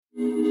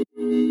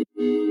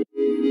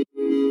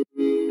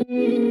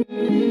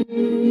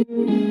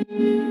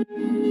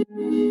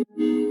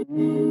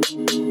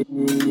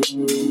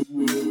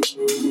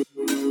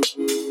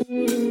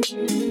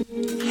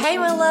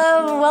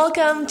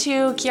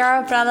to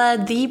Chiara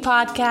Prada, the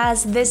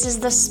podcast. This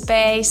is the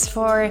space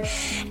for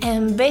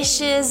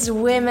ambitious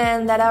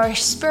women that are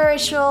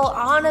spiritual,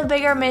 on a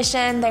bigger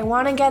mission. They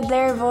want to get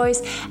their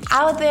voice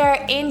out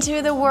there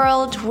into the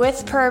world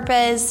with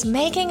purpose,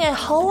 making a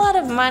whole lot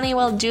of money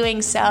while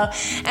doing so,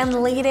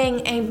 and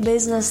leading a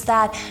business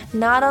that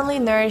not only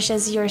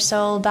nourishes your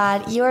soul,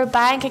 but your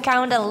bank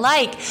account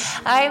alike.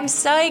 I am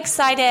so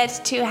excited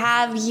to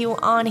have you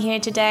on here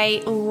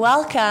today.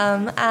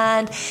 Welcome,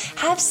 and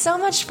have so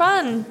much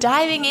fun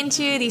diving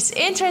into these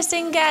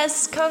interesting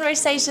guests,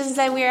 conversations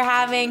that we are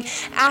having,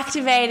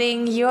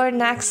 activating your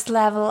next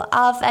level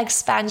of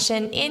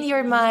expansion in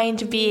your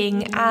mind,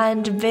 being,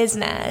 and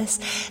business.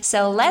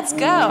 So let's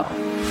go.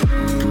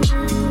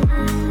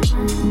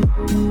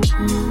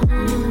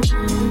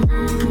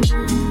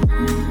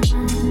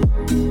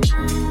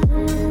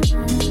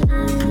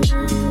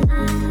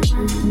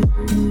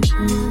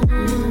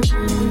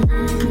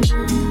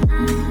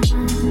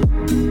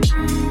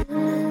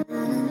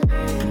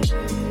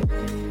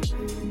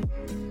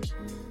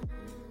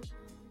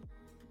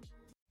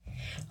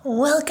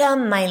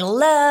 Welcome, my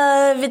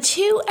love,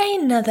 to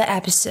another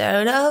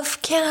episode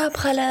of Chiara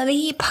Prada,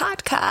 the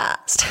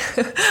podcast.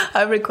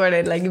 I've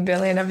recorded like a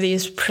billion of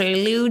these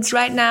preludes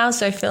right now,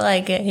 so I feel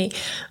like a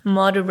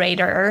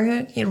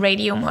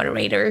radio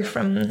moderator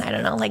from, I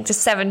don't know, like the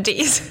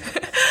 70s.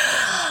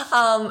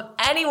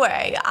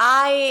 Anyway,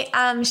 I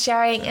am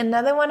sharing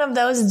another one of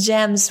those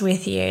gems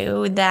with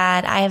you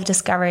that I have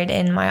discovered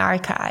in my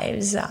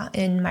archives,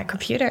 in my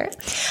computer,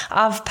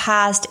 of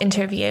past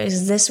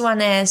interviews. This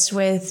one is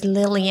with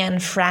Lillian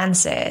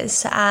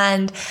Francis,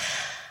 and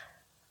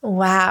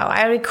wow,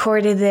 I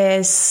recorded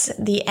this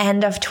the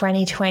end of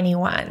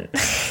 2021.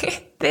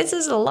 This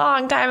is a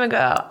long time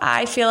ago.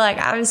 I feel like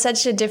I'm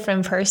such a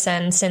different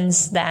person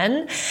since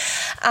then.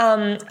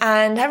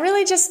 And I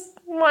really just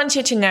want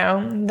you to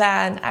know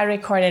that I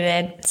recorded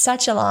it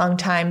such a long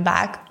time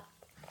back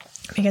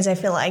because I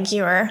feel like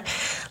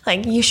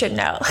you should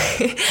know.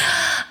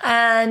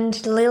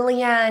 And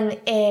Lillian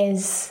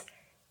is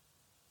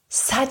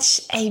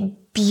such a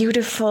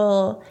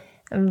beautiful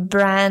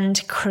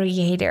brand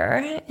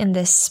creator in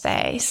this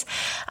space.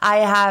 I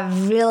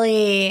have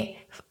really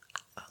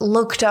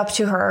looked up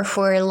to her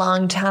for a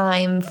long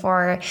time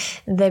for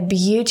the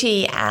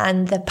beauty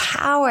and the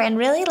power and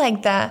really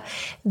like the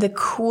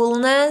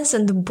coolness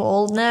and the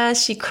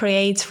boldness she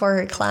creates for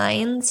her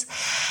clients.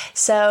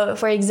 So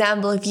for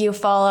example, if you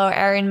follow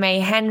Erin May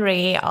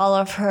Henry, all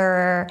of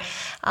her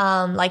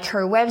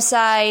her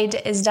website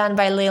is done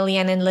by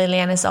Lillian, and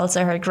Lillian is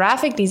also her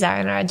graphic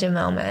designer at the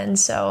moment.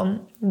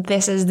 So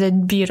this is the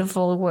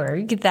beautiful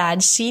work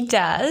that she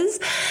does.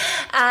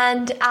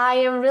 And I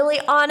am really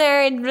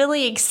honored,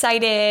 really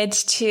excited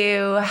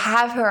to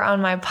have her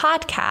on my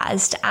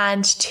podcast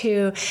and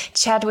to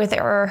chat with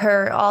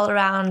her all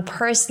around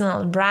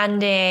personal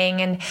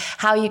branding and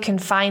how you can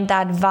find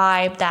that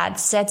vibe that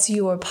sets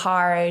you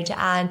apart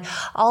and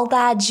all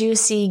that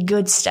juicy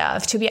good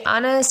stuff. To be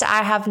honest,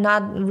 I have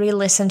not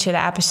re-listened to the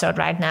episode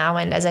right now.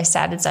 And as I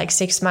said, it's like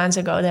 6 months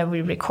ago that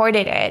we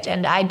recorded it.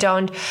 And I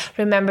don't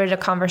remember the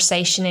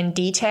conversation in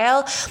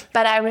detail,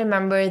 but I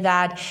remember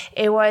that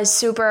it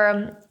was a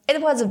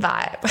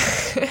vibe.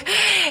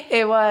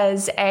 It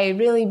was a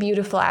really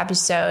beautiful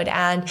episode.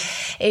 And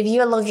if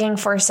you're looking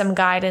for some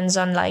guidance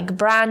on like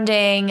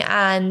branding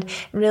and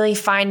really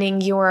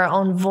finding your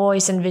own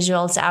voice and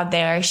visuals out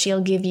there, she'll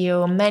give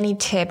you many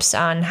tips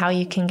on how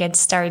you can get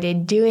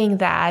started doing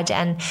that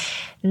and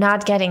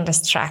not getting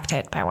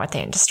distracted by what the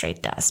industry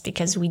does,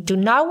 because we do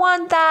not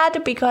want that,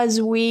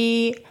 because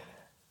we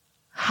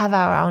have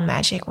our own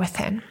magic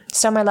within.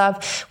 So my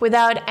love,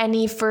 without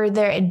any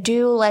further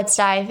ado, let's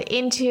dive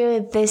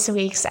into this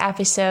week's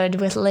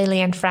episode with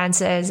Lillian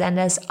Francis. And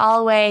as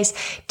always,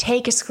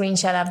 take a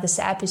screenshot of this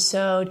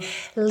episode.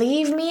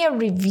 Leave me a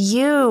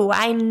review.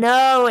 I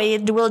know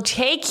it will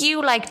take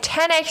you like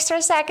 10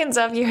 extra seconds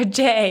of your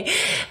day,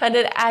 but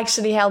it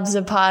actually helps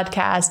the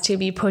podcast to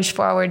be pushed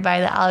forward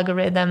by the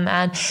algorithm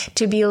and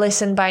to be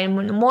listened by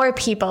more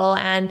people.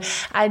 And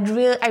I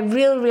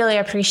really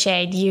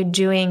appreciate you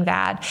doing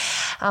that.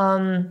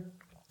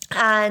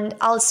 And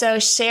also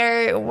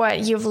share what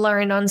you've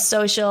learned on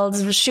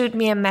socials. Shoot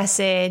me a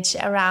message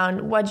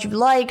around what you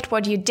liked,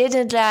 what you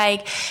didn't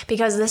like,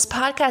 because this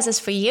podcast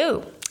is for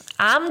you.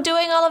 I'm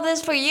doing all of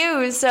this for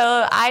you,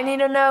 so I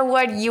need to know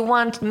what you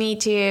want me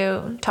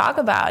to talk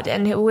about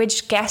and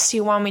which guests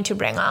you want me to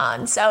bring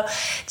on. So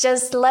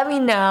just let me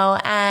know,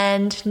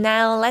 and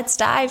now let's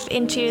dive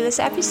into this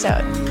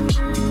episode.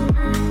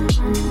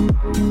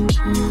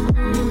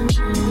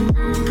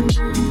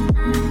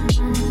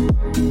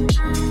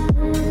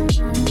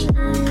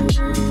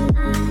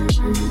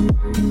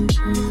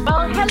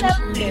 Well,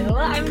 hello, Lil.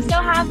 I'm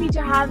so happy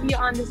to have you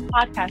on this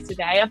podcast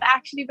today. I've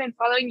actually been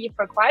following you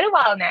for quite a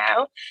while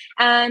now,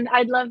 and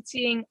I'd love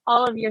seeing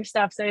all of your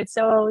stuff. So it's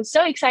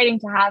so exciting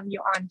to have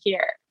you on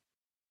here.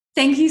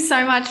 Thank you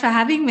so much for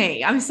having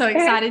me. I'm so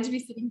excited to be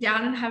sitting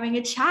down and having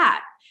a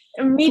chat.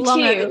 Me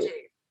too.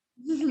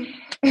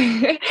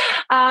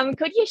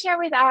 Could you share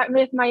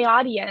with my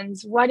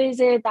audience, what is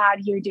it that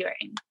you're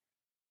doing?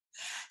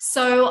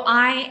 So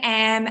I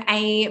am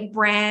a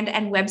brand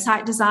and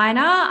website designer,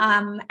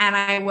 and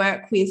I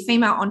work with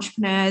female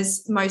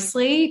entrepreneurs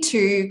mostly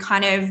to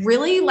kind of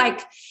really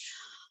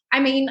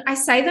I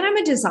say that I'm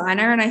a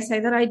designer and I say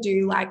that I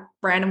do like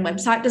brand and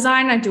website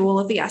design. I do all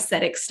of the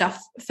aesthetic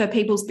stuff for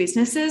people's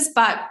businesses,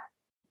 but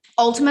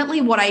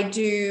ultimately what I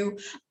do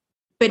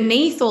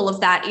beneath all of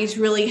that is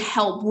really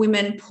help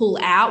women pull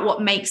out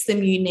what makes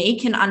them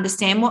unique and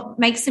understand what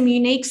makes them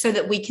unique so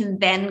that we can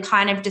then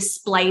kind of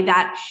display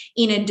that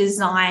in a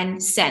design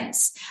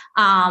sense.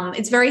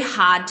 It's very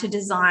hard to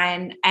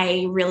design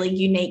a really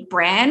unique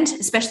brand,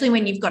 especially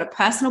when you've got a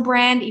personal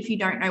brand, if you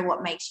don't know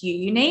what makes you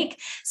unique.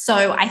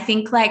 So I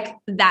think like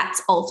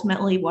that's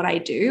ultimately what I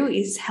do,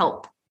 is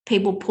help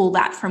people pull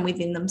that from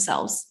within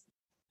themselves.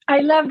 I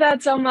love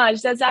that so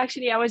much. That's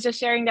actually, I was just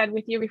sharing that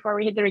with you before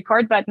we hit the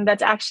record button.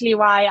 That's actually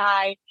why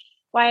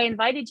I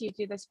invited you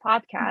to this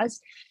podcast,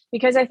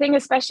 because I think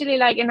especially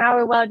like in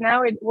our world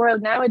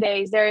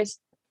nowadays, there's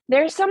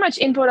so much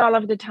input all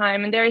of the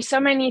time, and there are so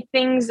many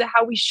things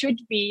how we should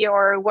be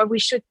or what we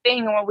should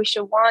think and what we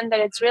should want, that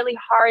it's really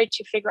hard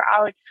to figure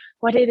out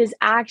what it is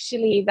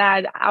actually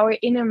that our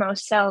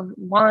innermost self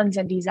wants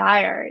and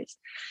desires.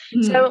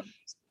 So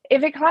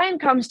if a client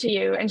comes to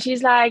you and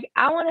she's like,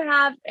 I want to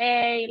have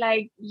a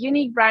like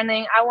unique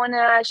branding, I want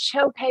to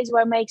showcase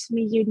what makes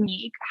me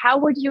unique, how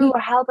would you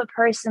help a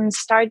person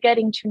start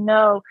getting to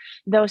know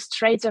those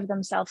traits of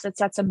themselves that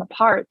sets them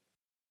apart?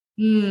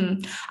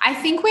 I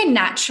think we're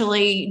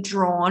naturally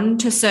drawn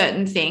to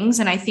certain things,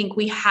 and I think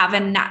we have a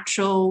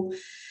natural,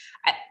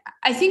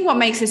 I think what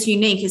makes us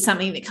unique is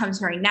something that comes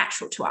very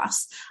natural to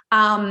us.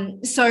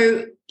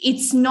 So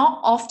it's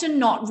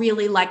not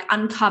really like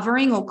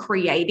uncovering or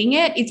creating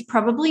it. It's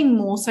probably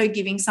more so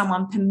giving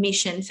someone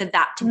permission for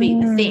that to be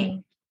the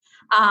thing.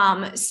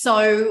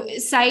 So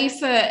say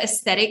for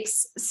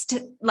aesthetics,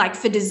 like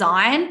for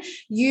design,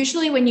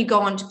 usually when you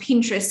go onto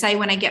Pinterest, say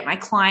when I get my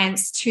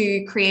clients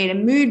to create a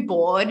mood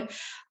board,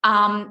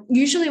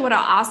 usually what I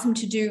ask them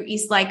to do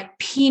is like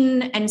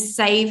pin and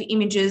save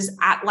images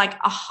at like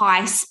a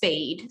high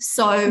speed.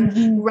 So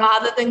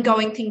rather than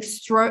going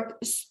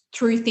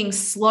through things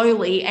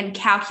slowly and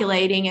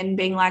calculating and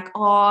being like,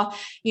 oh,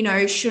 you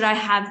know, should I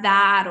have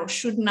that or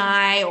shouldn't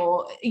I?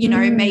 Or, you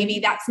know, maybe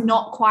that's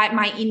not quite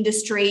my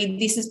industry.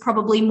 This is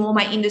probably more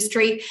my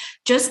industry.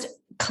 Just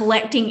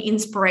collecting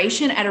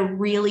inspiration at a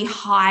really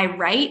high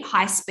rate,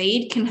 high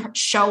speed can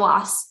show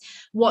us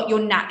what you're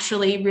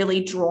naturally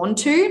really drawn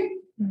to.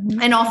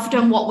 And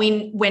often what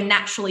we're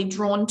naturally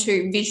drawn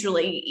to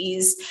visually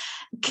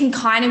can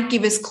kind of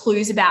give us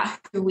clues about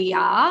who we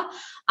are.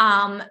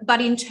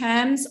 But in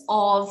terms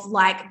of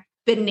like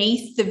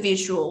beneath the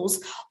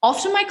visuals,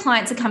 often my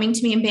clients are coming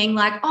to me and being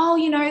like, oh,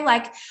 you know,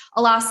 like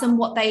I'll ask them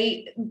what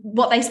they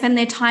spend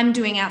their time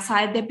doing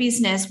outside their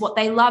business, what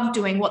they love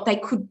doing, what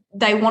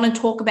they want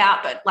to talk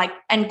about, but like,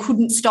 and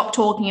couldn't stop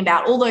talking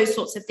about, all those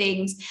sorts of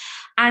things.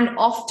 And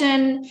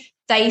often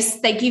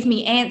they give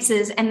me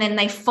answers and then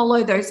they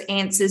follow those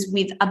answers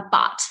with a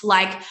but,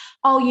 like,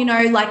 oh, you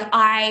know, like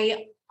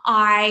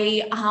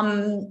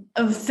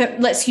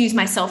let's use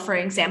myself for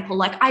example,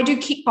 like I do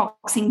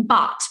kickboxing,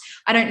 but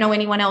I don't know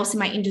anyone else in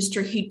my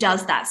industry who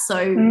does that.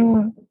 So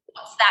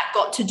what's that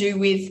got to do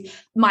with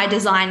my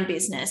design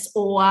business?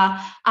 Or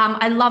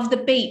I love the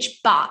beach,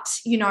 but,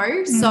 you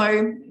know,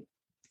 so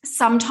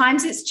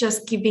sometimes it's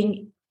just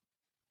giving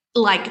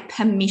like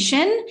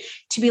permission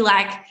to be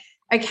like,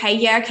 okay,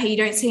 you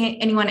don't see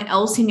anyone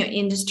else in your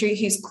industry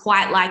who's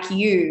quite like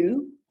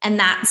you. And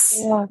that's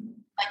like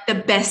the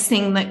best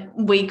thing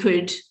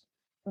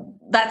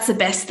that's the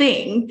best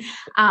thing.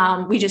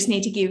 We just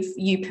need to give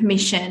you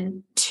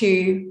permission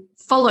to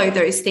follow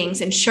those things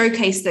and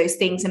showcase those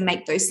things and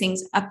make those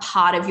things a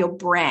part of your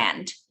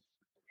brand.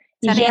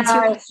 Does that answer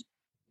your question?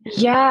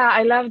 Yeah,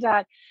 I love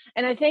that.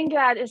 And I think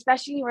that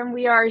especially when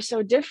we are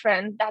so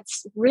different,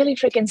 that's really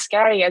freaking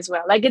scary as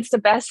well. Like it's the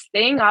best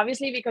thing,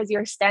 obviously, because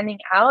you're standing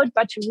out,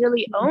 but to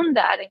really own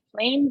that and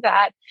claim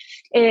that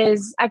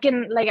is, I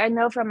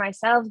know for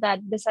myself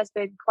that this has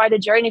been quite a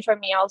journey for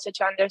me also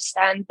to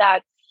understand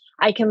that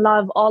I can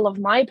love all of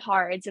my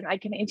parts and I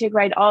can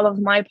integrate all of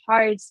my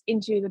parts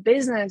into the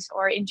business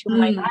or into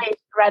my life,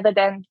 rather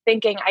than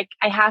thinking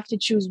I have to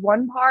choose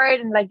one part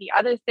and like the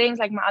other things,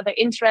 like my other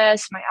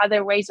interests, my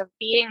other ways of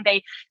being,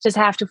 they just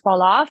have to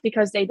fall off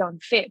because they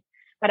don't fit.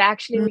 But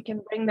actually we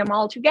can bring them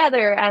all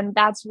together, and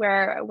that's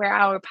where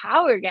our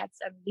power gets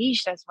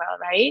unleashed as well,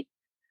 right?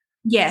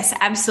 Yes,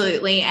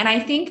 absolutely. And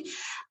I think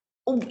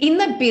in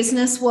the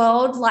business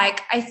world,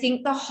 like I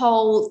think the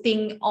whole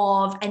thing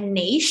of a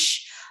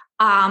niche,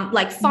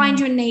 like find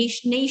your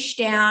niche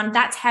down.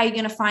 That's how you're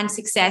going to find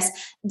success.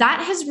 That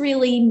has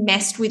really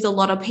messed with a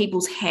lot of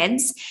people's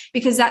heads,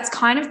 because that's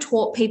kind of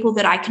taught people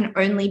that I can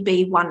only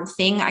be one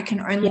thing. I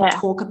can only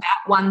talk about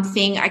one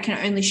thing. I can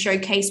only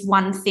showcase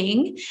one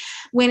thing.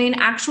 When in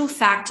actual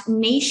fact,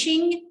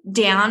 niching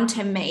down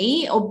to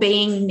me, or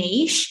being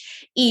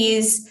niche,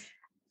 is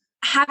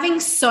having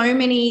so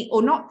many,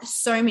 or not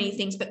so many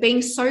things, but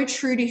being so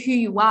true to who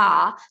you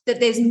are that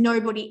there's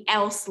nobody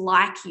else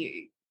like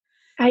you.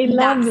 I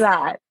love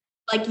that.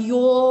 like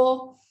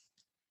you're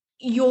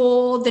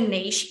the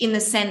niche in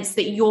the sense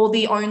that you're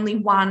the only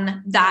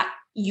one that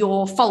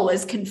your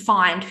followers can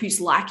find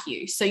who's like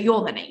you. So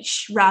you're the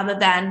niche rather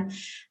than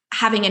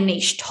having a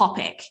niche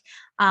topic.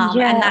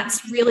 And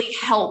that's really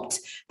helped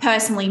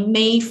personally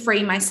me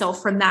free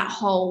myself from that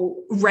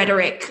whole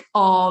rhetoric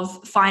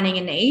of finding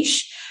a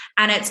niche.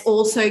 And it's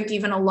also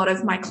given a lot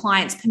of my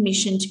clients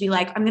permission to be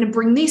like, I'm going to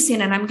bring this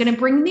in and I'm going to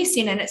bring this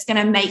in, and it's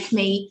going to make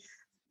me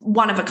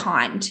one of a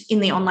kind in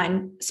the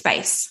online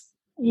space.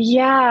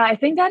 Yeah, I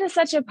think that is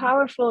such a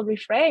powerful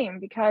reframe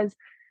because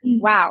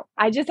wow,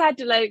 I just had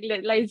to let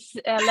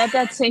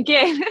that sink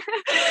in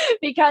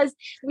because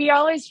we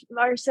always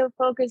are so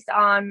focused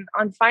on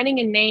finding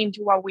a name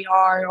to what we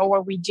are or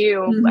what we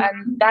do,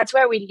 and that's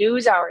where we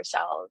lose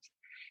ourselves.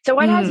 So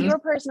what has your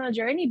personal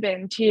journey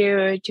been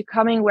to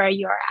coming where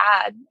you're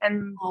at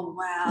and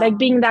like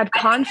being that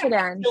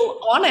confident? Still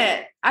on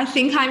it. I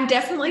think I'm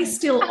definitely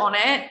still on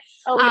it.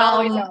 Oh, we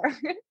always are.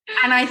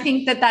 And I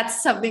think that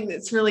that's something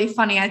that's really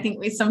funny. I think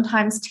we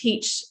sometimes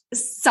teach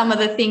some of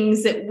the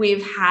things that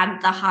we've had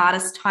the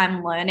hardest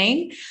time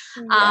learning.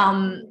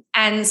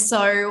 And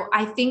so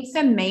I think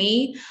for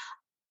me,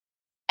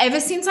 ever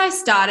since I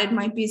started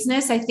my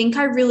business, I think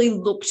I really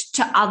looked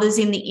to others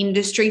in the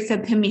industry for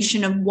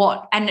permission of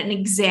what and an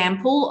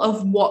example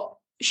of what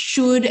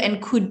should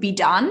and could be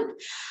done.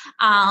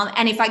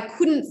 And if I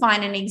couldn't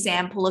find an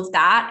example of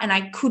that and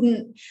I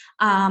couldn't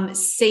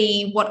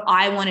see what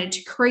I wanted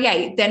to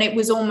create, then it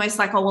was almost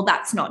like, oh, well,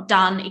 that's not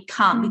done. It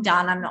can't be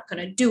done. I'm not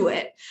going to do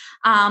it.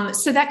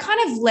 So that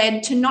kind of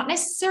led to not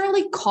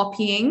necessarily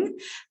copying,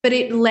 but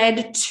it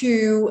led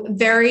to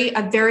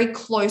a very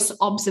close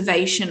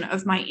observation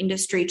of my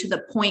industry to the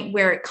point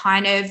where it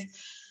kind of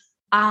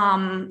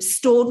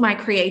stalled my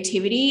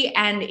creativity,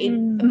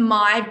 and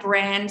my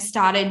brand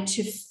started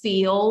to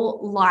feel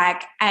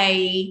like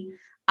a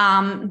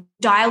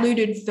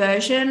diluted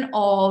version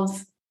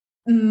of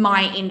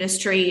my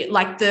industry,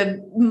 like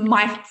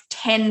my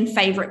 10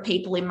 favorite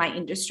people in my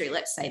industry,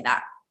 let's say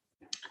that.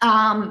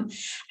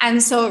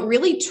 And so it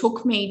really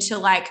took me to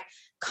like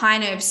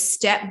kind of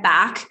step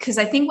back, because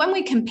I think when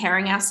we're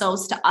comparing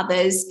ourselves to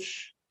others,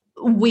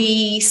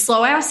 we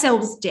slow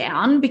ourselves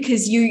down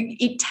because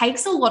it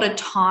takes a lot of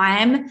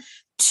time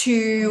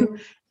to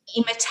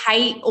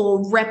imitate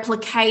or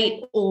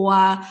replicate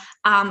or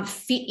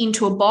fit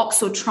into a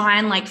box or try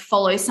and like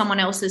follow someone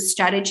else's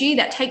strategy.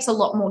 That takes a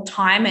lot more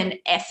time and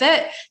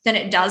effort than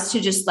it does to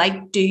just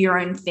like do your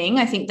own thing.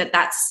 I think that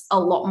that's a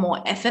lot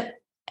more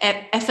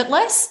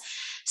effortless.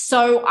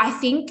 So I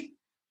think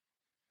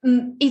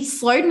it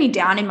slowed me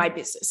down in my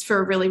business for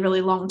a really,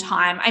 really long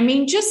time. I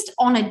mean, just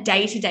on a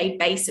day-to-day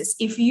basis,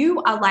 if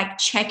you are like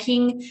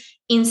checking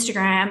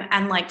Instagram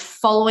and like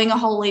following a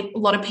whole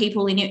lot of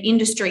people in your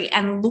industry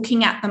and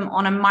looking at them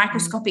on a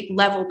microscopic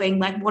level, being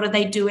like, what are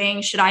they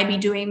doing? Should I be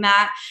doing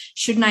that?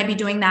 Shouldn't I be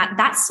doing that?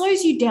 That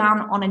slows you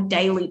down on a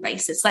daily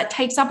basis. That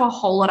takes up a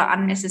whole lot of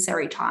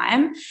unnecessary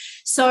time.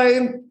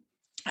 So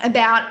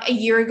about a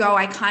year ago,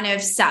 I kind of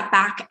sat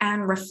back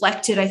and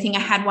reflected. I think I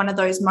had one of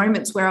those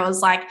moments where I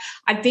was like,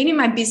 I've been in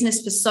my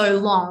business for so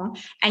long,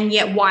 and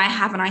yet why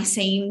haven't I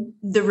seen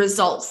the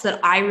results that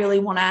I really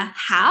want to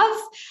have?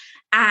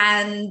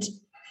 And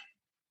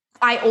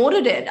I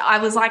audited. I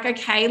was like,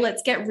 okay,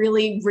 let's get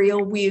really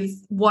real with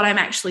what I'm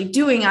actually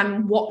doing.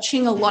 I'm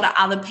watching a lot of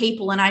other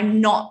people and I'm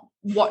not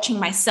watching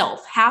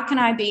myself. How can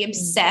I be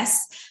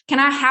obsessed?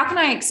 How can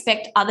I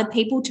expect other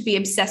people to be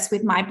obsessed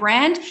with my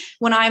brand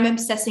when I'm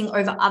obsessing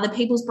over other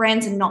people's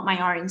brands and not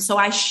my own? So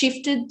I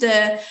shifted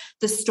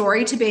the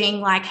story to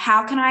being like,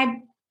 how can I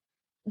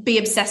be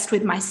obsessed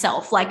with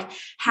myself? Like,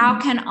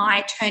 how can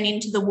I turn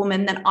into the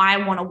woman that I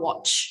want to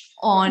watch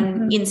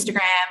on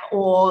Instagram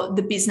or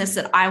the business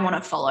that I want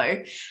to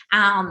follow?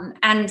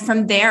 And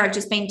from there, I've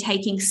just been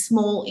taking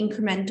small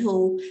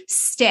incremental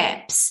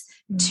steps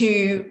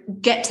to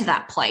get to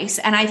that place.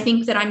 And I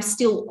think that I'm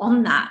still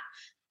on that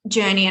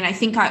journey, and I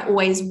think I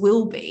always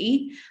will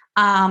be,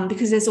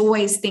 because there's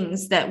always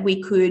things that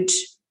we could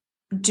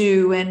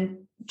do and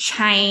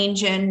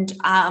change, and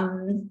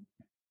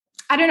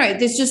I don't know,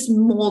 there's just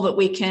more that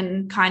we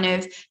can kind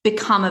of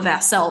become of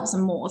ourselves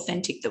and more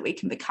authentic that we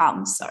can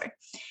become. So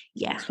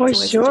yeah, for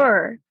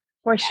sure.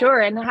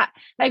 And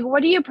like,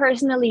 what do you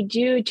personally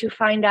do to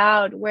find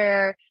out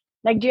where,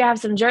 like, do you have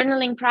some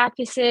journaling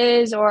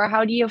practices, or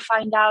how do you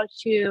find out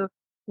to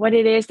what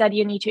it is that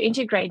you need to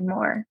integrate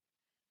more?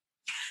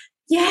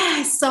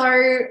 Yeah, so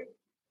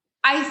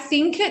I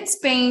think it's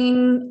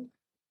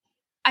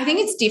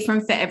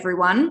different for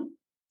everyone.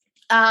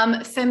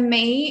 For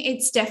me,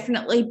 it's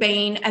definitely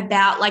been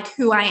about like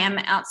who I am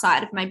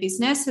outside of my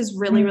business has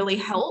really, really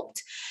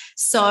helped.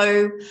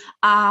 So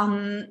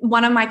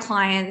one of my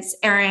clients,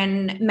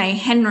 Erin May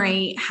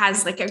Henry,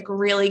 has like a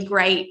really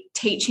great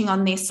teaching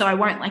on this, so I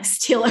won't like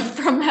steal it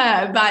from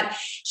her, but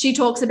she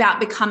talks about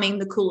becoming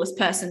the coolest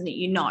person that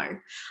you know.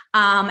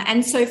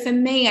 And so for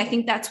me, I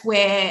think that's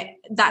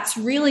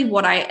really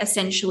what I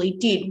essentially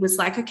did, was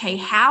like, okay,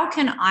 how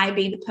can I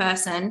be the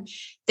person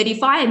that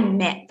if I had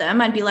met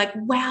them, I'd be like,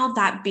 wow,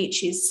 that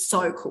bitch is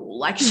so cool.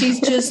 Like, she's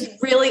just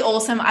really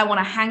awesome. I want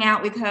to hang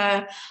out with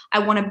her. I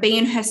want to be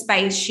in her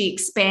space. She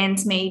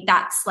expands me.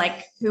 That's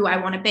like who I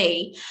want to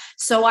be.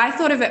 So I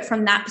thought of it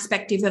from that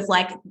perspective of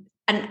like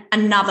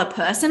another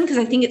person, because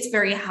I think it's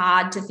very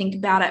hard to think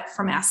about it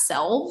from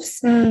ourselves,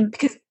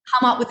 because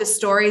come up with the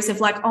stories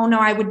of like, oh no,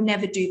 I would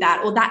never do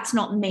that, or that's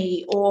not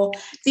me, or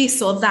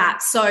this or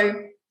that.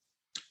 So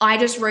I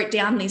just wrote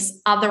down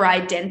this other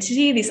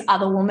identity, this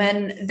other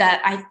woman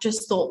that I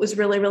just thought was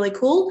really, really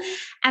cool.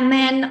 And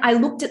then I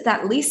looked at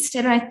that list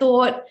and I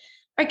thought,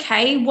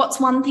 okay, what's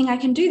one thing I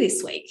can do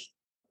this week?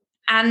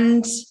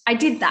 And I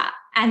did that.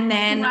 And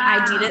then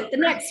I did it the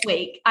next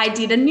week. I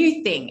did a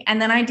new thing, and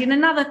then I did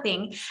another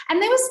thing.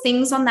 And there was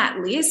things on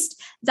that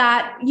list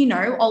that, you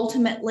know,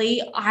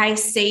 ultimately I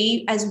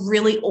see as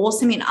really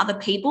awesome in other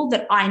people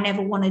that I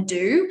never want to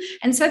do.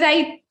 And so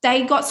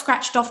they got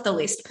scratched off the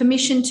list,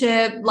 permission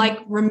to like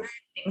remove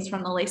things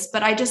from the list.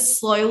 But I just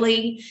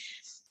slowly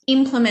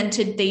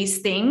implemented these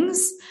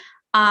things.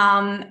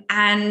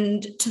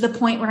 And to the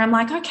point where I'm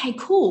like, okay,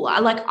 cool.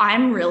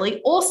 I'm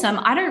really awesome.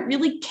 I don't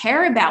really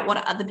care about what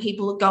other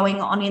people are going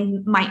on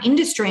in my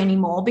industry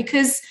anymore,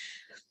 because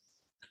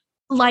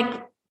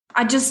like,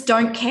 I just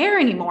don't care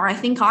anymore. I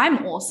think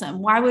I'm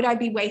awesome. Why would I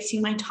be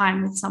wasting my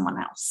time with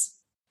someone else?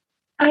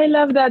 I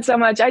love that so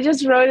much. I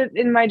just wrote it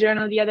in my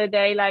journal the other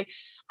day. Like,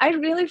 I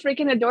really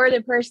freaking adore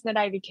the person that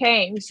I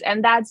became.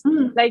 And that's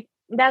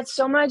that's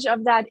so much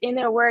of that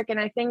inner work. And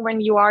I think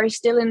when you are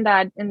still in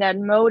that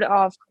mode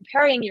of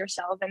comparing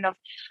yourself and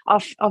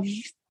of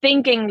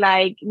thinking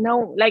like,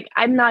 no, like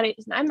I'm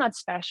not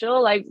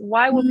special. Like,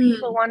 why would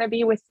people want to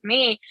be with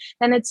me?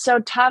 Then it's so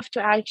tough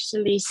to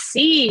actually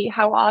see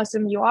how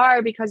awesome you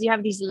are, because you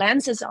have these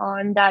lenses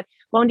on that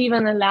won't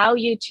even allow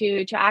you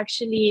to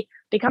actually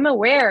become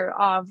aware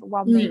of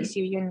what makes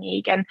you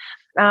unique.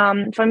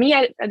 And for me,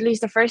 at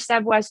least the first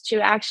step was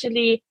to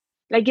actually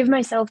like give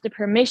myself the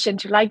permission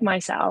to like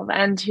myself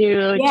and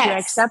to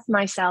accept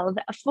myself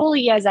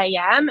fully as I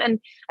am.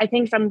 And I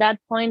think from that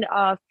point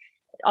of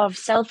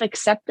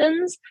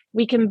self-acceptance,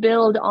 we can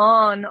build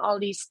on all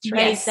these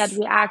traits that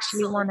we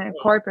actually want to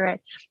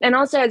incorporate. And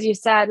also, as you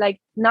said, like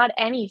not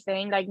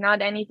anything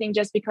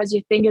just because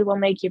you think it will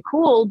make you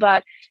cool,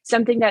 but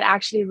something that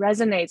actually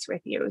resonates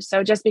with you.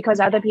 So just because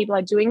other people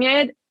are doing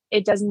it,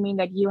 it doesn't mean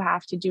that you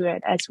have to do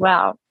it as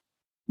well.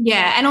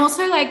 Yeah. And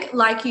also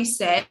like you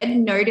said,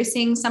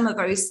 noticing some of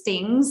those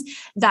things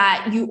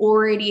that you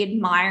already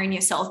admire in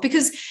yourself,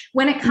 because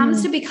when it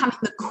comes to becoming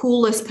the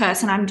coolest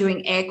person, I'm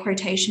doing air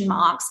quotation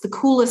marks, the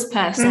coolest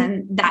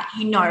person that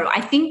you know,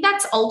 I think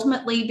that's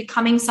ultimately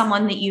becoming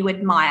someone that you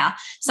admire,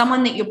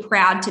 someone that you're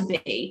proud to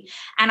be.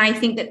 And I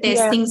think that there's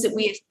things that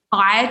we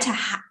aspire to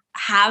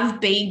have,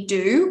 be,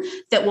 do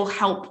that will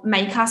help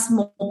make us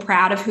more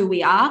proud of who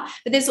we are.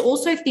 But there's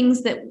also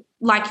things that,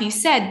 like you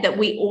said, that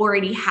we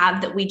already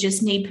have that we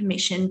just need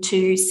permission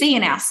to see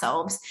in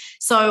ourselves.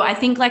 So I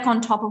think like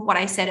on top of what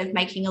I said of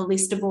making a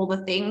list of all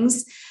the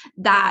things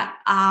that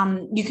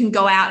you can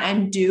go out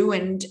and do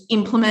and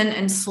implement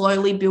and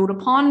slowly build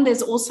upon,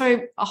 there's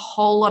also a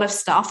whole lot of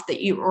stuff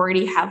that you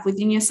already have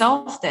within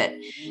yourself that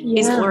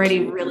is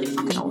already really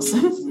fucking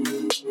awesome.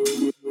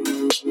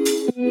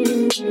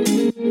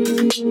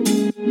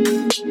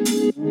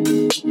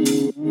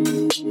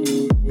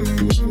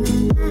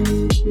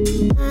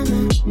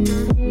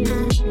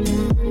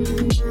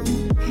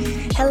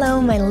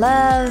 Hello, my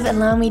love.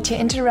 Allow me to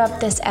interrupt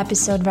this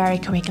episode very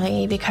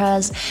quickly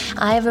because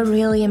I have a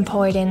really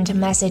important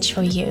message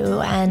for you,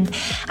 and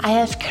I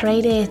have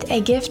created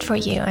a gift for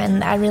you,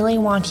 and I really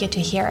want you to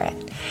hear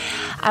it.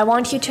 I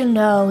want you to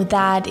know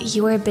that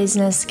your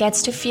business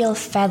gets to feel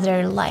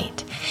feather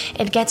light.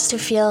 It gets to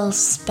feel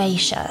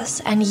spacious,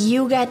 and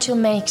you get to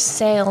make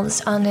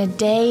sales on a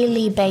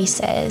daily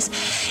basis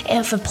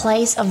of a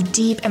place of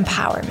deep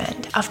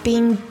empowerment, of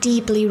being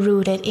deeply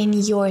rooted in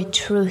your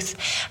truth,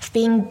 of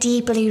being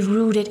deeply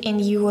rooted in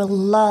your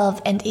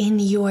love and in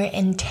your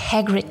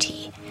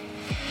integrity.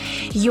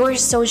 Your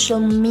social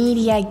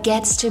media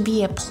gets to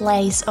be a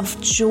place of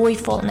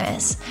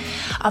joyfulness,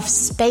 of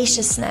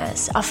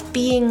spaciousness, of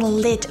being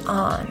lit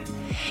on.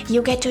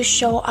 You get to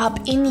show up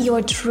in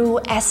your true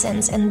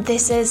essence, and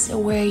this is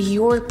where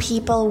your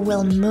people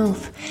will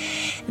move.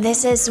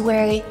 This is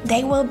where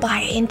they will buy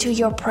into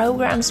your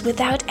programs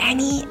without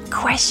any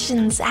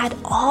questions at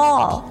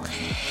all.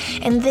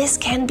 And this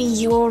can be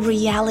your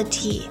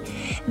reality.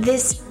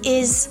 This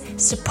is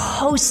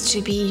supposed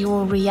to be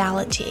your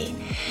reality.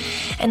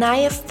 And I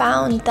have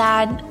found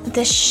that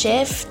the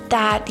shift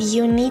that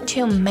you need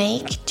to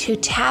make to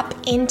tap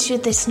into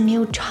this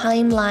new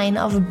timeline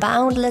of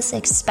boundless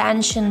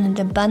expansion and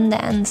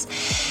abundance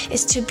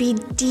is to be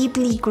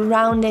deeply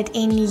grounded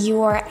in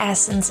your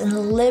essence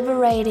and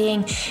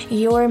liberating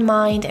your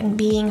mind and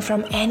being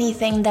from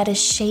anything that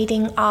is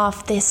shading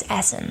off this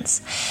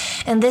essence.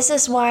 And this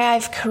is why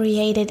I've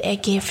created a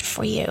gift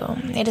for you.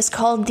 It is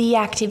called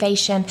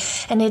Deactivation,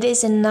 and it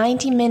is a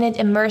 90-minute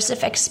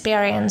immersive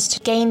experience to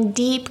gain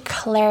deep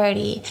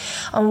clarity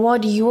on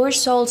what your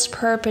soul's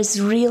purpose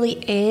really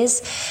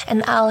is,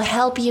 and I'll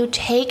help you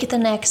take the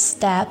next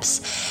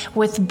steps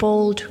with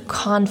bold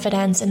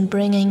confidence in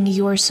bringing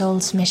your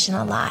soul's mission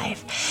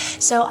alive.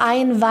 So I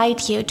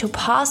invite you to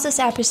pause this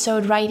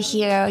episode right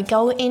here,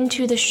 go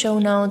into the show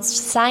notes,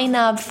 sign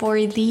up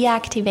for the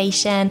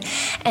activation,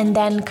 and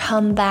then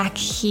come back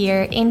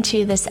here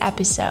into this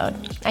episode.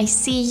 I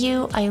see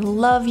you, I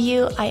love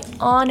you, I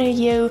honor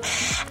you,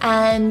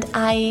 and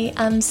I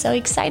am so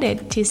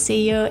excited to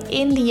see you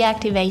in the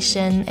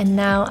activation. And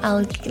now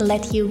I'll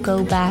let you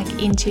go back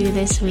into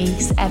this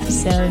week's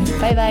episode.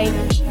 Bye bye.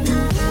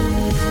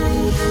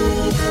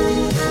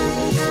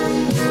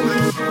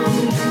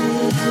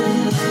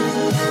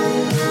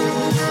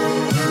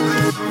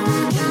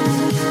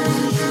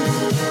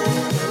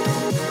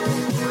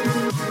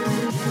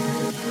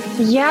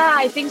 Yeah,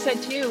 I think so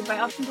too. But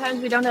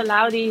oftentimes we don't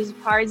allow these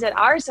parts that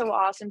are so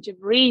awesome to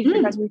breathe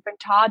because we've been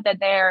taught that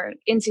they're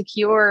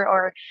insecure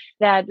or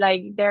that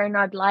like they're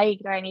not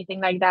liked or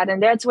anything like that.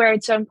 And that's where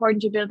it's so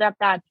important to build up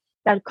that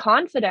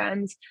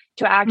confidence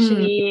to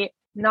actually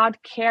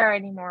not care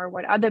anymore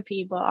what other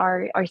people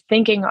are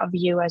thinking of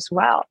you as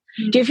well.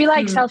 Do you feel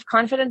like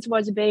self-confidence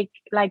was a big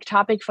like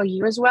topic for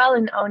you as well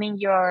in owning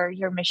your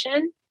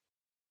mission?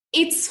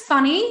 It's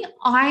funny.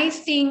 I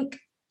think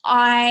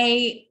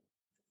I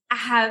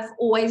have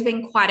always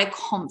been quite a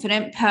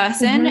confident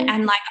person,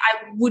 and like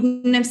I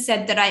wouldn't have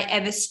said that I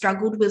ever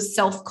struggled with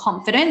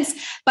self-confidence.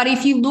 But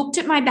if you looked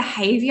at my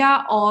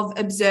behavior of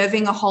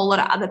observing a whole lot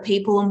of other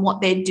people and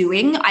what they're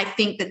doing, I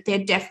think that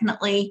they're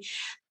definitely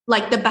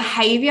like the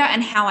behavior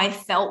and how I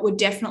felt were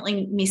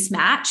definitely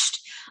mismatched.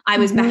 I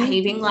was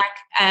behaving like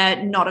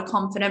not a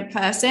confident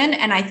person.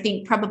 And I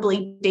think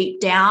probably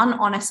deep down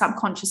on a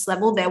subconscious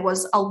level, there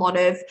was a lot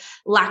of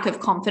lack of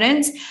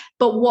confidence.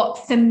 But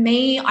what for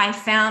me, I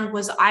found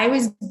was I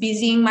was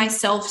busying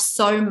myself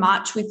so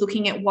much with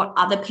looking at what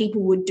other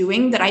people were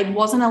doing that I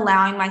wasn't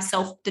allowing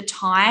myself the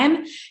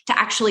time to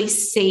actually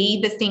see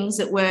the things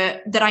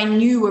that I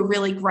knew were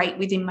really great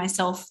within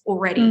myself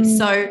already.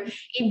 So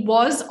it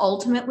was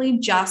ultimately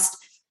just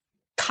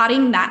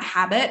cutting that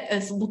habit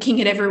of looking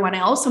at everyone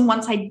else. And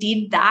once I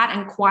did that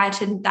and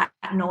quieted that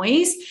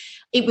noise,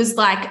 it was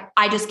like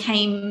I just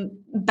came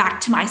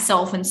back to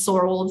myself and saw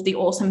all of the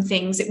awesome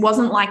things. It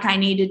wasn't like I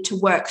needed to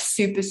work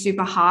super,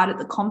 super hard at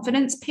the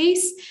confidence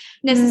piece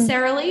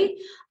necessarily.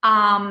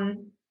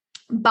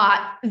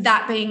 But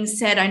that being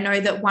said, I know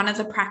that one of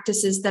the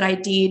practices that I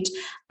did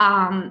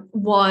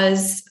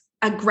was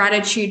a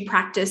gratitude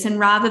practice. And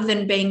rather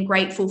than being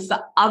grateful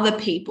for other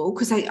people,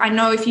 because I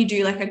know if you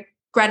do like a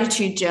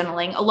gratitude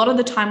journaling, a lot of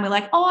the time we're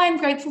like, oh, I'm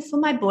grateful for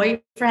my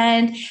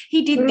boyfriend.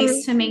 He did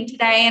this for me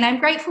today. And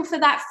I'm grateful for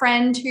that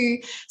friend who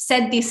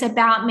said this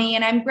about me.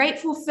 And I'm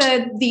grateful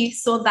for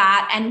this or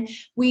that. And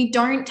we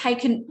don't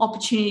take an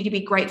opportunity to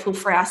be grateful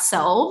for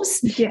ourselves.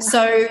 Yeah.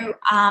 So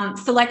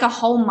for like a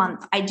whole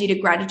month, I did a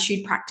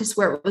gratitude practice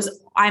where it was,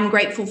 I'm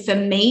grateful for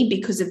me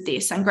because of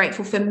this. I'm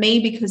grateful for me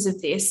because of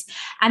this.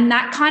 And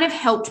that kind of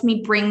helped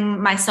me bring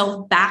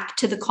myself back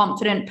to the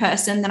confident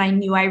person that I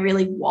knew I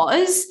really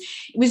was.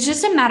 It was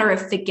just a matter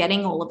of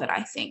forgetting all of it,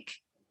 I think.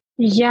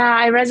 Yeah,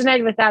 I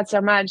resonate with that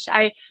so much.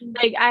 I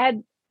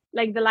had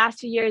like the last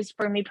 2 years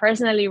for me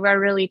personally were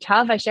really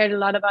tough. I shared a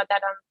lot about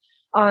that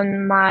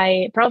on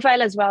my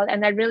profile as well.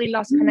 And I really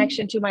lost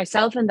connection to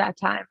myself in that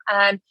time.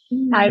 And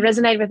I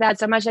resonate with that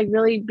so much, like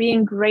really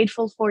being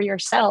grateful for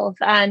yourself.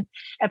 And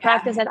a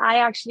practice that I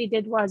actually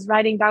did was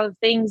writing down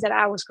things that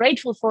I was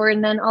grateful for.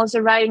 And then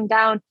also writing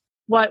down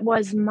what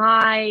was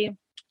my,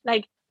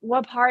 like,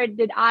 what part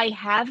did I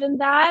have in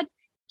that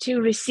to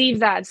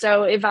receive that.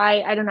 So if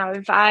I don't know,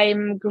 if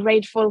I'm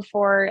grateful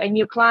for a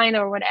new client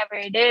or whatever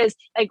it is,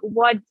 like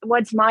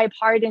what's my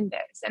part in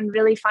this, and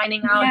really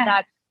finding out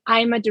that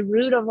I'm at the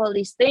root of all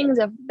these things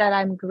that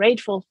I'm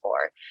grateful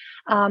for.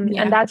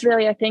 And that's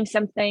really, I think,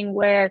 something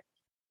where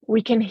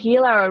we can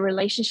heal our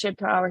relationship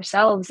to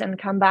ourselves and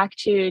come back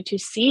to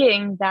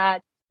seeing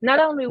that not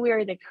only we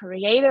are the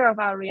creator of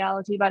our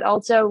reality, but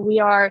also we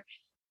are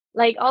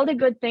like all the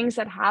good things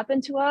that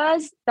happen to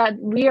us, that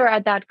we are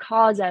at that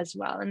cause as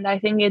well. And I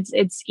think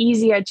it's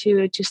easier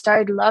to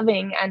start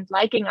loving and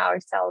liking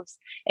ourselves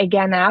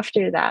again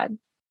after that.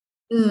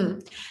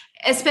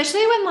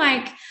 Especially when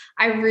like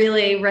I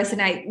really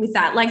resonate with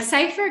that. Like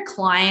say for a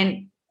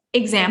client,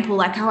 example,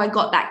 like how I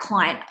got that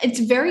client, it's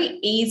very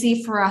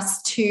easy for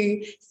us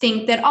to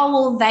think that, oh,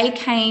 well, they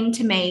came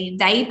to me,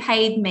 they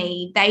paid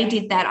me, they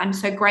did that. I'm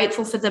so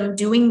grateful for them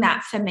doing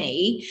that for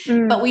me.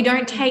 But we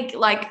don't take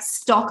like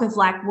stock of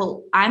like,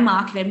 well, I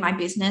marketed my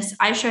business.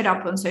 I showed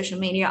up on social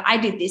media. I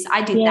did this.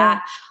 I did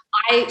that.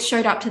 I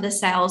showed up to the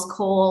sales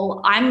call.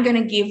 I'm going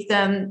to give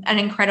them an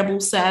incredible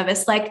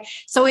service. Like,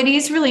 so it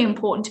is really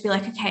important to be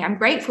like, okay, I'm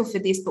grateful for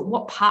this, but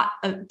what part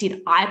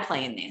did I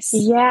play in this?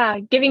 Yeah.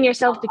 Giving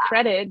yourself the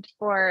credit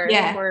for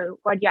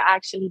what you're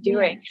actually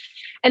doing.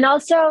 And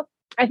also,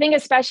 I think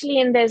especially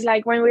in this,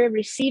 like when we're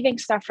receiving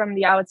stuff from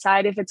the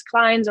outside, if it's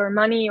clients or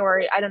money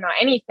or I don't know,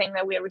 anything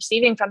that we're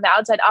receiving from the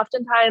outside,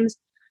 oftentimes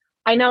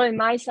I know in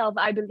myself,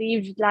 I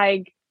believe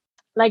like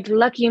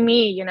lucky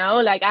me, you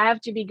know, like I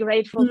have to be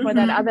grateful for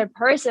that other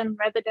person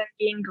rather than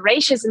being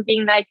gracious and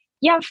being like,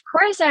 yeah, of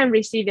course I'm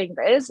receiving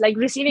this, like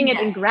receiving it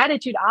in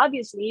gratitude,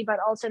 obviously, but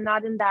also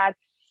not in that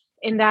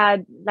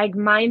like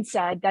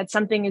mindset that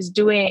someone is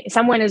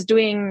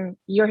doing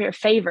you a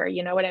favor.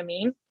 You know what I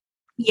mean?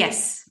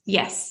 Yes.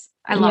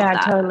 I love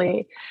that. Yeah,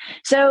 totally.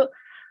 So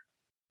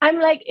I'm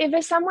like,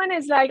 if someone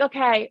is like,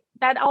 okay,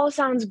 that all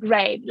sounds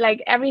great,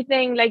 like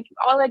everything, like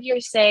all that you're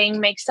saying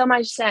makes so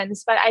much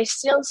sense, but I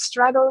still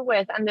struggle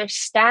with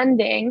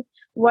understanding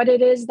what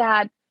it is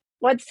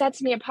what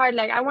sets me apart.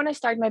 Like I want to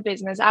start my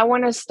business, I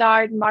want to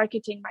start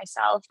marketing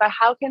myself, but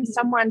how can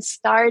someone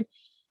start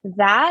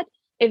that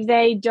if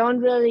they don't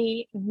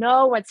really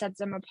know what sets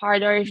them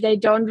apart, or if they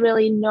don't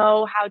really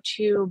know how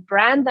to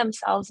brand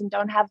themselves and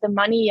don't have the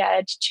money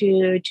yet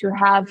to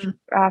have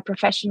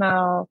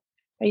professional,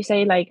 how you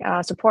say, like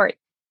support?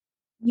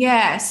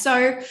 Yeah.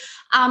 So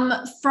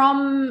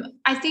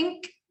I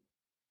think,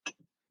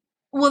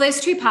 well, there's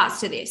two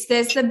parts to this.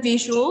 There's the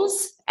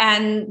visuals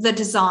and the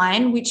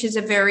design, which is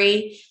a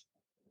very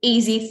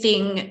easy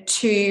thing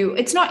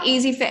it's not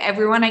easy for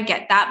everyone, I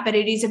get that, but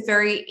it is a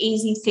very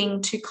easy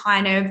thing to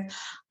kind of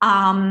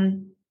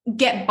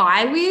get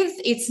by with.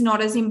 It's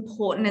not as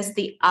important as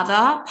the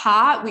other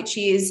part, which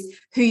is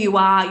who you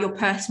are, your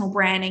personal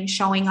branding,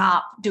 showing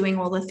up, doing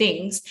all the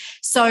things.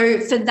 So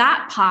for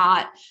that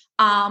part,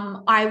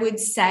 I would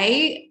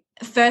say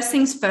first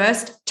things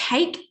first,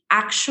 take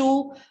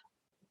actual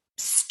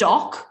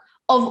stock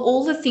of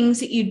all the things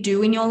that you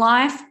do in your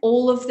life,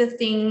 all of the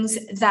things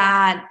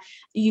that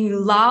you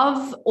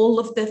love, all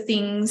of the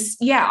things.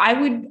 Yeah,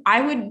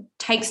 I would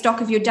take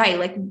stock of your day,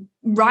 like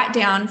write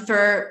down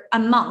for a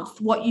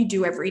month what you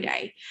do every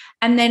day,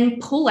 and then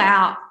pull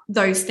out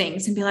those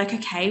things and be like,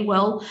 okay,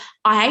 well,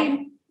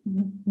 I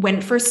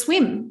went for a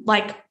swim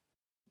like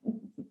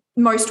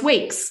most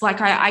weeks.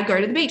 Like I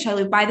go to the beach, I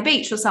live by the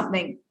beach or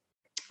something.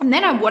 And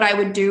then what I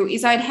would do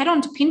is I'd head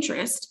on to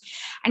Pinterest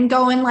and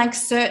go and like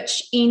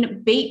search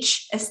in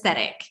beach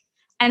aesthetic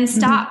and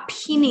start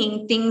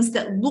pinning things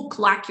that look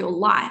like your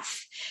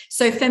life.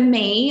 So for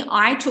me,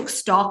 I took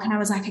stock and I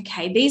was like,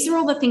 okay, these are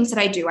all the things that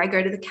I do. I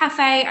go to the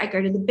cafe, I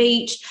go to the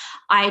beach,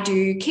 I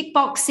do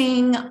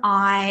kickboxing,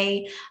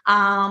 I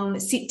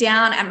sit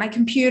down at my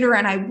computer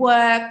and I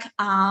work,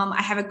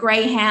 I have a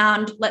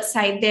greyhound, let's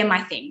say they're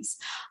my things.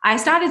 I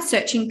started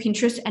searching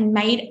Pinterest and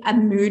made a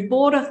mood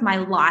board of my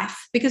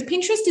life, because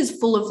Pinterest is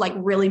full of like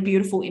really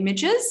beautiful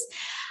images.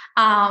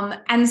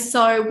 And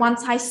so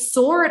once I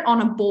saw it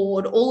on a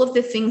board, all of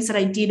the things that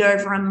I did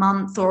over a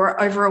month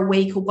or over a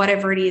week or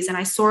whatever it is, and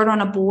I saw it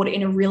on a board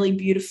in a really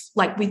beautiful,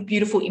 like with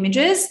beautiful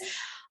images,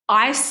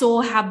 I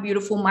saw how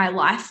beautiful my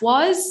life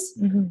was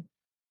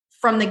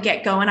from the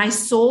get-go. And I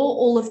saw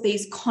all of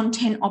these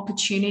content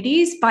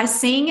opportunities by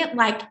seeing it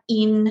like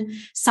in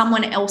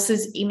someone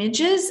else's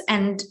images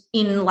and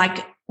in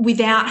like,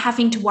 without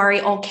having to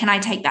worry, oh, can I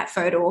take that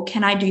photo or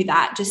can I do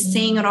that? Just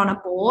seeing it on a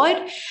board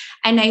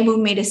enabled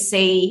me to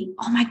see,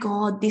 oh my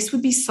God, this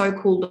would be so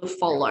cool to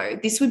follow.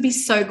 This would be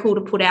so cool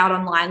to put out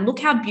online. Look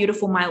how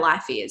beautiful my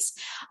life is.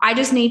 I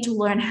just need to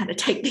learn how to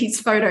take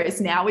these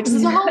photos now, which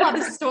is a whole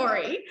other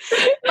story.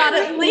 But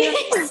at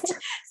least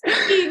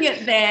seeing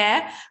it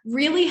there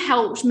really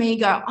helped me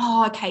go,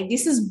 oh, okay,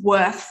 this is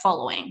worth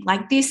following.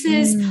 Like this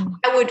is,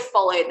 I would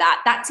follow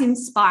that. That's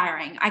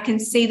inspiring. I can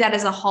see that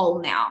as a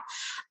whole now.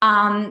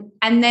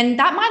 And then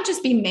that might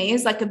just be me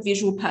as like a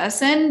visual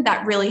person.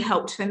 That really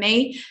helped for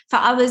me. For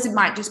others, it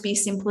might just be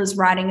as simple as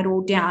writing it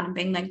all down and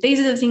being like, these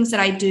are the things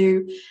that I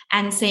do,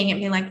 and seeing it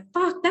and being like,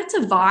 fuck, that's a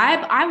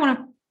vibe. I want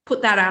to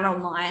put that out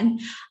online.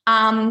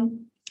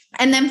 And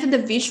then for the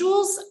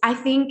visuals, I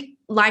think,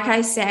 like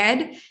I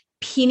said,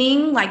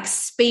 pinning, like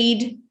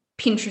speed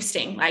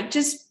Pinteresting, like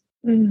just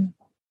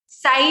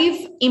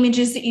save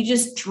images that you're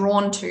just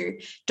drawn to.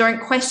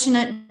 Don't question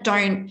it.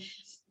 Don't,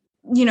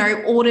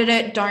 audit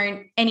it,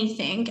 don't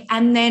anything.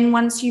 And then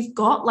once you've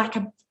got like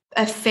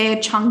a fair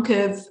chunk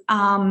of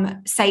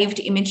saved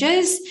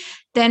images,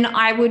 then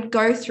I would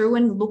go through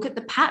and look at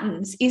the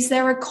patterns. Is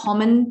there a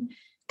common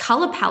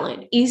color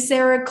palette? Is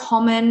there a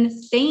common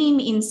theme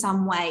in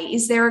some way?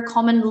 Is there a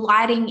common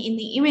lighting in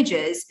the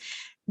images?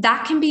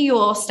 That can be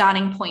your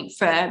starting point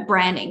for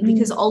branding,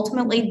 because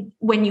ultimately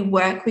when you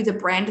work with a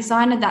brand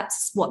designer,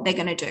 that's what they're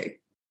going to do.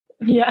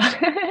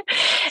 Yeah.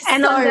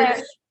 And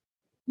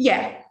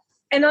Yeah.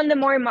 And on the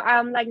more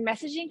like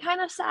messaging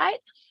kind of side,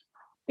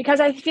 because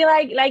I feel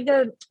like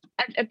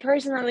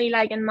personally,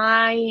 like in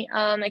my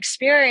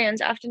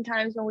experience,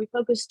 oftentimes when we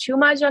focus too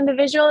much on the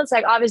visuals,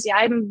 like obviously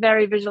I'm a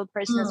very visual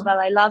person as well.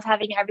 I love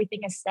having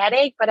everything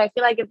aesthetic, but I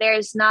feel like if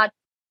there's not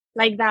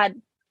like that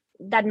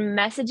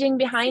messaging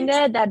behind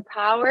it, that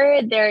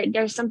power,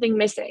 there's something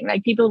missing.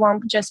 Like people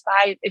won't just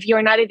buy if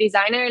you're not a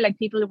designer. Like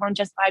people won't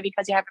just buy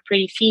because you have a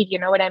pretty feed. You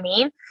know what I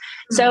mean?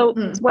 So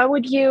what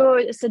would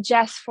you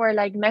suggest for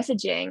like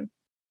messaging?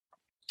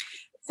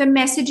 For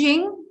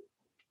messaging,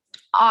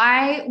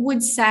 I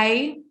would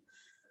say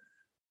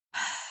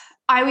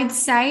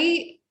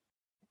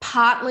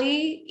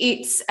partly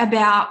it's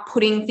about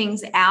putting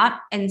things out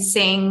and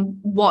seeing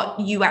what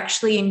you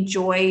actually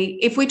enjoy.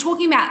 If we're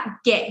talking about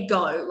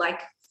get-go, like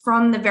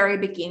from the very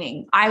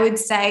beginning, I would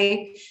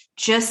say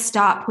just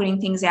start putting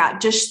things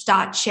out, just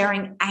start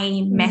sharing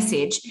a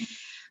message.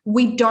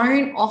 We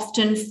don't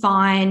often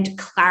find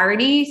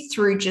clarity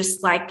through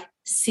just like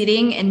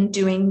sitting and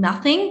doing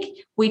nothing.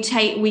 We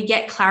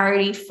get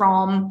clarity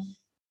from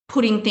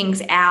putting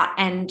things out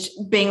and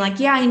being like,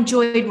 yeah, I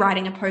enjoyed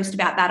writing a post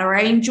about that, or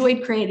I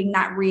enjoyed creating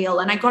that reel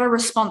and I got a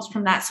response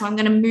from that. So I'm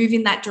going to move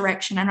in that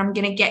direction and I'm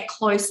going to get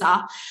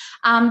closer.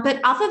 But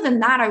other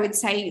than that, I would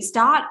say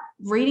start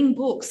reading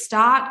books,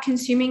 start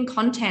consuming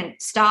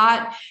content,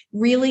 start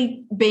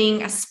really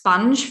being a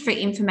sponge for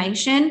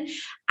information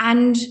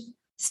and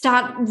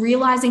start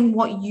realizing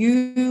what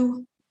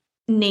you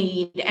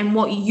need and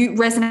what you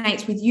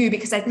resonates with you,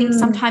 because I think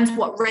sometimes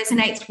what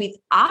resonates with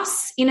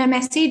us in a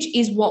message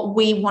is what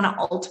we want to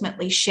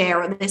ultimately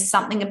share, or there's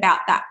something about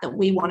that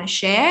we want to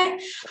share.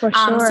 For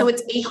sure. So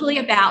it's equally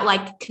about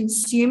like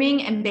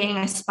consuming and being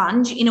a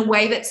sponge in a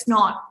way that's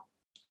not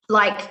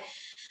like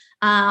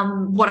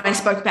what I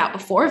spoke about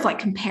before of like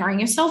comparing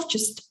yourself,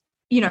 just,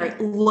 you know,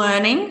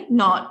 learning,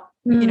 not,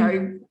 you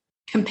know,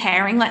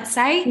 comparing, let's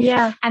say.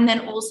 Yeah. And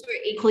then also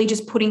equally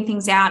just putting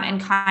things out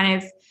and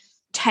kind of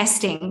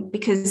testing,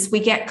 because we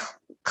get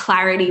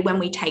clarity when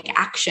we take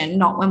action,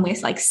 not when we're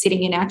like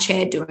sitting in our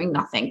chair doing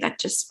nothing. That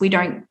just, we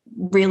don't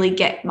really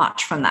get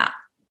much from that.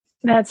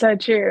 That's so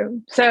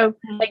true. So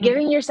like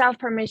giving yourself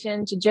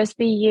permission to just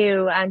be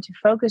you and to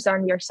focus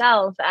on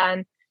yourself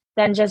and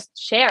then just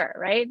share,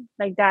 right?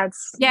 Like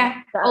that's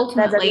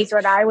ultimately at least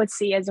what I would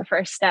see as a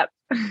first step.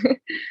 It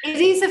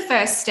is a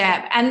first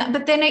step,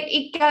 but then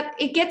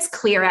it gets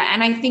clearer,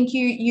 and I think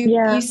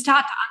you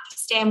start to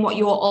understand what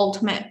your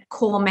ultimate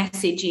core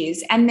message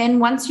is, and then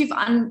once you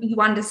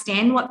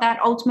understand what that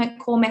ultimate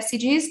core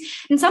message is,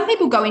 and some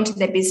people go into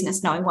their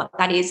business knowing what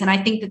that is, and I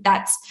think that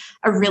that's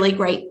a really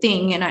great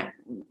thing and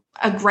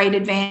a great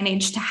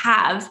advantage to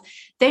have.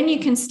 Then you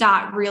can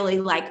start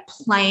really like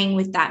playing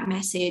with that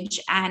message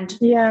and,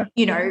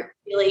 you know,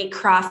 really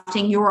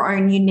crafting your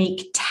own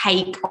unique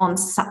take on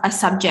a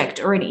subject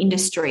or an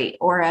industry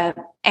or a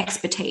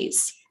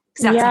expertise.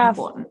 Because that's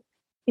important.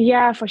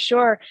 Yeah, for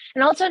sure.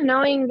 And also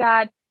knowing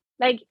that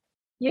like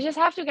you just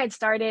have to get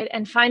started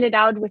and find it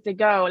out with the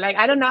go. Like,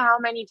 I don't know how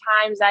many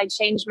times I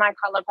changed my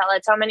color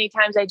palettes, how many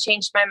times I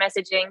changed my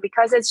messaging,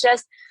 because it's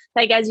just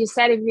like, as you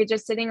said, if you're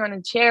just sitting on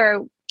a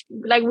chair,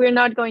 like we're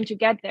not going to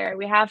get there.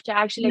 We have to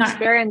actually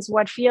experience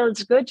what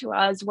feels good to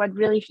us, what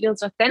really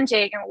feels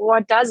authentic and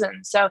what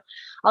doesn't. So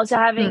also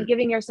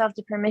giving yourself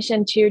the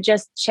permission to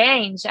just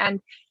change. And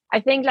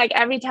I think like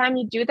every time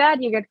you do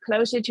that, you get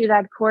closer to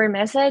that core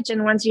message.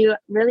 And once you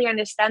really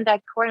understand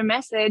that core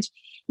message,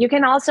 you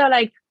can also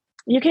like,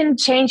 you can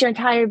change your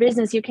entire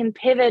business. You can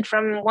pivot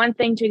from one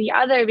thing to the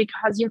other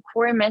because your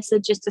core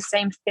message is the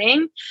same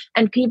thing.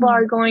 And people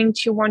are going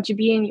to want to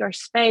be in your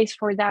space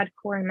for that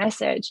core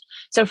message.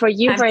 So for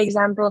you, for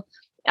example,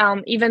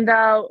 even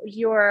though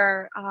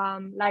you're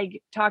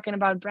like talking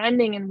about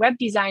branding and web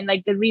design,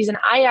 like the reason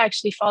I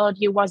actually followed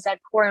you was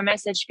that core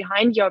message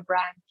behind your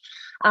brand.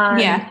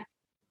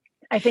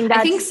 I think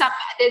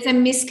there's a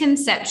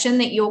misconception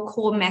that your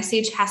core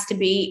message has to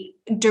be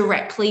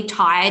directly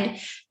tied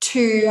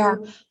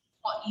to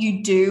what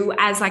you do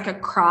as like a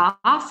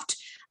craft,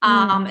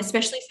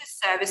 especially for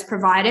service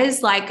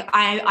providers. Like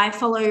I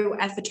follow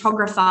a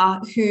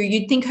photographer who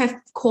you'd think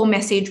her core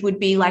message would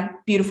be like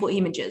beautiful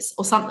images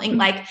or something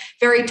like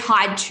very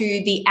tied to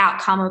the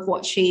outcome of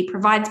what she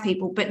provides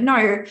people. But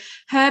no,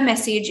 her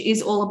message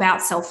is all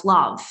about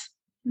self-love.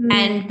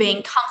 And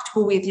being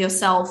comfortable with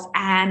yourself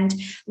and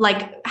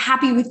like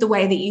happy with the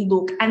way that you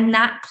look. And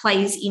that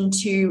plays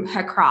into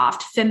her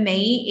craft. For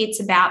me,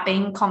 it's about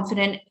being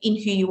confident in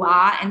who you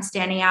are and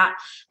standing out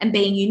and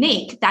being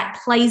unique.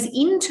 That plays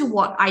into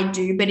what I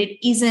do, but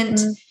it isn't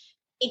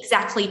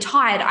exactly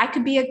tied. I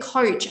could be a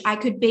coach. I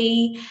could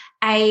be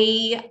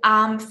a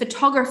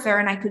photographer,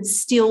 and I could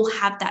still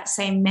have that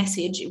same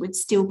message. It would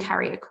still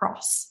carry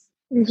across.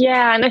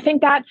 Yeah. And I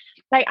think that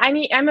like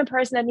I'm a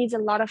person that needs a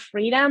lot of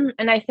freedom.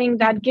 And I think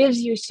that gives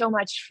you so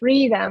much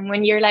freedom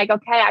when you're like,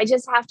 okay, I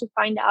just have to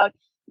find out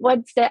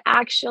what's the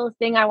actual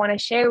thing I want to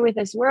share with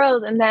this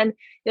world. And then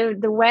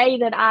the way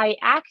that I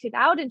act it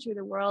out into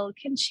the world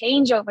can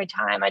change over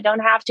time. I don't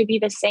have to be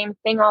the same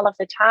thing all of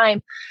the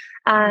time.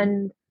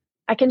 And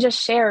I can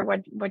just share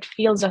what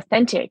feels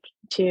authentic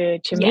to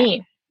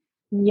me.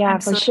 Yeah,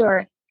 absolutely. for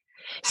sure.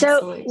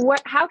 So Absolutely.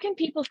 how can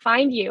people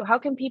find you? How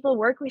can people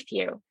work with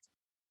you?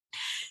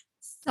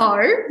 So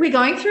we're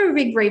going through a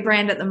big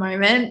rebrand at the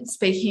moment,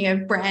 speaking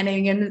of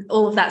branding and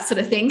all of that sort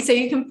of thing. So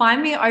you can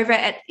find me over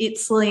at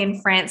It's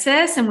Lillian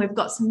Francis, and we've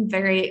got some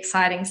very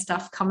exciting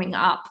stuff coming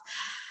up,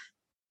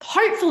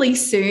 hopefully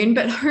soon,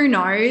 but who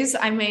knows?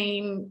 I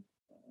mean,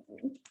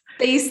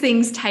 these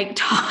things take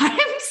time.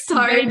 So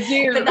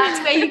but that's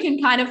where you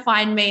can kind of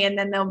find me, and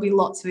then there'll be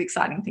lots of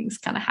exciting things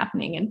kind of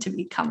happening and to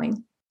be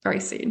coming very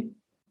soon.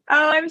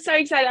 Oh, I'm so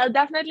excited. I'll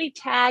definitely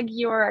tag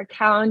your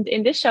account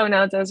in the show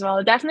notes as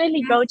well.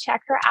 Definitely go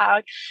check her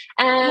out.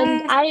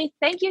 And I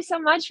thank you so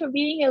much for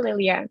being here,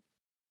 Lillian.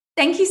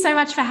 Thank you so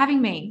much for having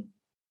me.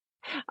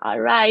 All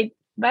right.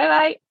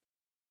 Bye-bye.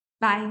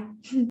 Bye.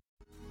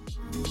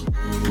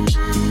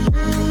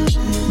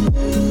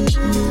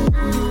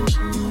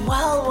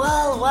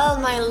 Well,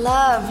 my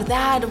love,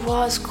 that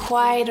was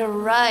quite a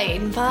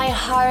ride. My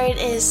heart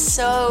is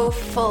so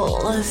full.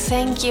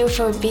 Thank you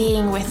for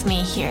being with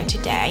me here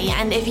today.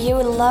 And if you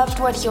loved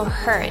what you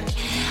heard,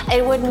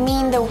 it would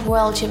mean the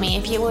world to me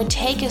if you would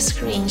take a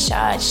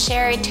screenshot,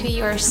 share it to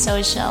your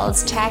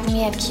socials, tag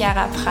me at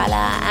Chiara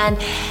Prala, and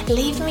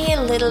leave me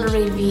a little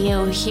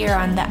review here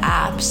on the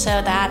app so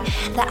that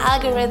the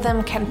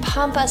algorithm can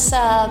pump us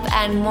up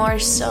and more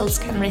souls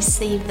can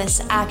receive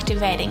this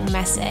activating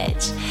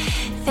message.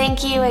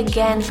 Thank you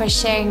again for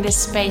sharing this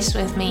space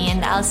with me,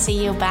 and I'll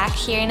see you back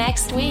here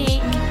next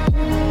week.